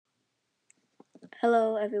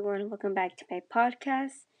Hello everyone, welcome back to my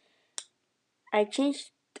podcast. I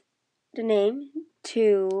changed the name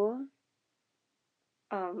to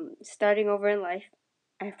Starting Over in Life.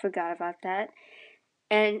 I forgot about that.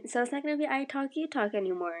 And so it's not going to be I Talk, You Talk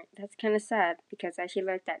anymore. That's kind of sad because I actually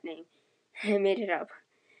learned that name. I made it up.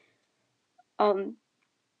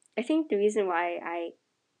 I think the reason why I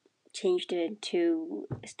changed it to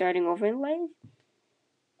Starting Over in Life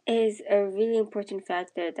is a really important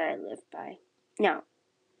factor that I live by. Now,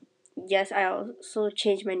 yes, I also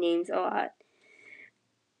change my names a lot.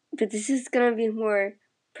 But this is gonna be a more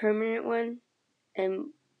permanent one,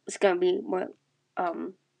 and it's gonna be more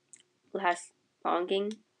less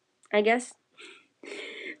longing, I guess,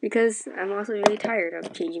 because I'm also really tired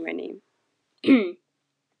of changing my name.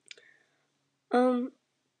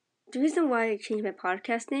 The reason why I changed my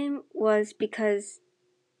podcast name was because,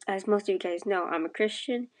 as most of you guys know, I'm a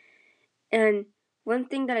Christian, and one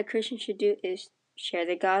thing that a Christian should do is share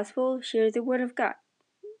the gospel, share the word of God,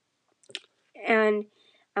 and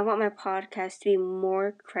I want my podcast to be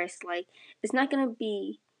more Christ-like. It's not gonna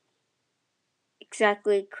be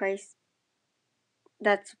exactly Christ.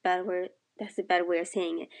 That's a bad word. That's a bad way of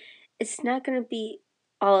saying it. It's not gonna be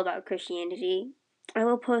all about Christianity. I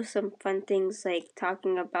will post some fun things like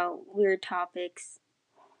talking about weird topics,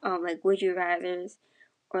 like would you rather's,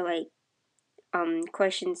 or like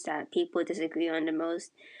questions that people disagree on the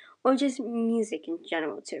most, or just music in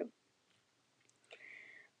general too.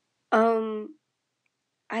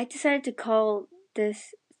 I decided to call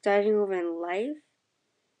this Starting Over in Life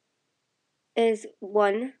is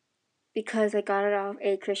one because I got it off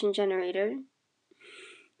a Christian generator,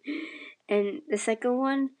 and the second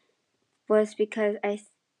one was because I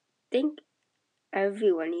think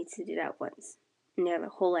everyone needs to do that once in their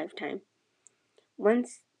whole lifetime.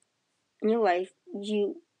 Once in your life,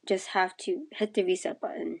 you just have to hit the reset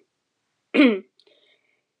button.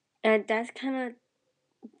 And that's kind of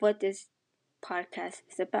what this podcast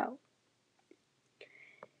is about.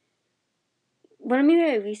 What I mean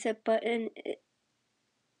by a reset button,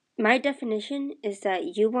 my definition is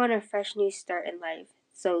that you want a fresh new start in life.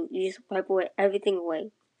 So you just wipe away everything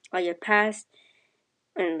away. All your past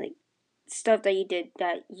and like stuff that you did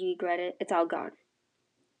that you regretted, it's all gone.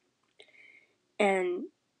 And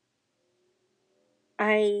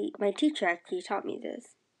my teacher actually taught me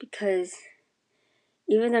this because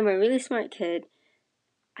even though I'm a really smart kid,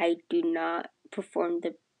 I do not perform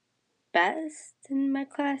the best in my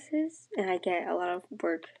classes, and I get a lot of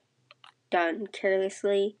work done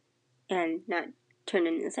carelessly and not turn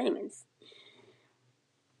in assignments.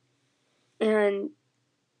 And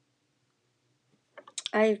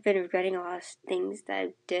I've been regretting a lot of things that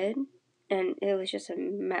I did, and it was just a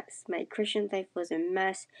mess. My Christian life was a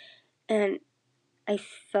mess, and I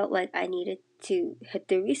felt like I needed to hit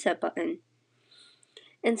the reset button.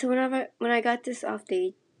 And so when I got this off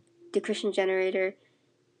the Christian generator,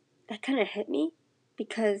 that kind of hit me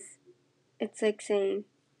because it's like saying,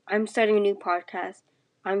 I'm starting a new podcast.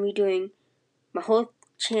 I'm redoing my whole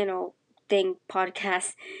channel thing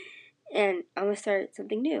podcast, and I'm going to start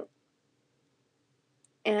something new.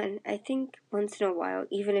 And I think once in a while,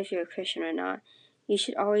 even if you're a Christian or not, you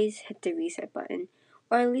should always hit the reset button,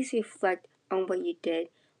 or at least reflect on what you did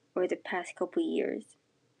over the past couple years.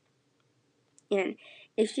 And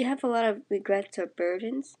if you have a lot of regrets or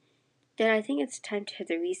burdens, then I think it's time to hit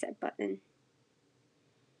the reset button.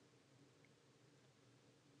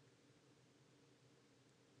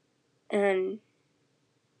 And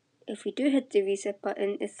if we do hit the reset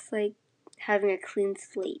button, it's like having a clean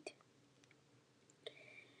slate.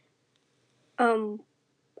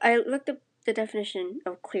 I looked up the definition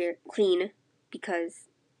of clean because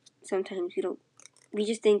sometimes we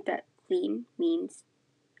just think that clean means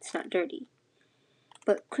it's not dirty.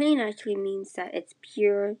 But clean actually means that it's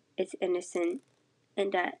pure, it's innocent,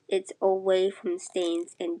 and that it's away from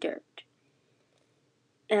stains and dirt.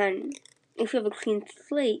 And if you have a clean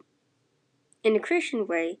slate, in a Christian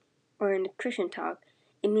way, or in a Christian talk,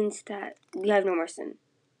 it means that we have no more sin.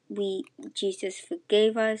 Jesus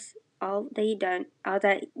forgave us all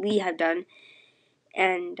that we have done,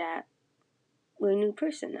 and that we're a new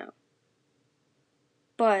person now.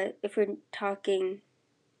 But if we're talking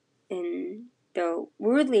in the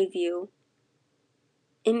worldly view,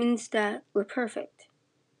 it means that we're perfect,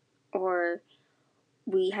 or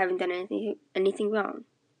we haven't done anything wrong.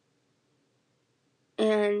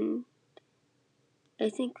 And I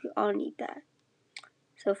think we all need that.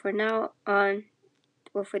 So for now on,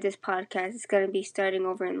 or for this podcast, it's going to be Starting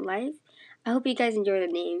Over in Life. I hope you guys enjoy the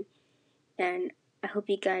name, and I hope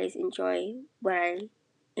you guys enjoy what I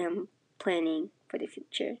am planning for the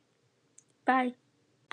future. Bye.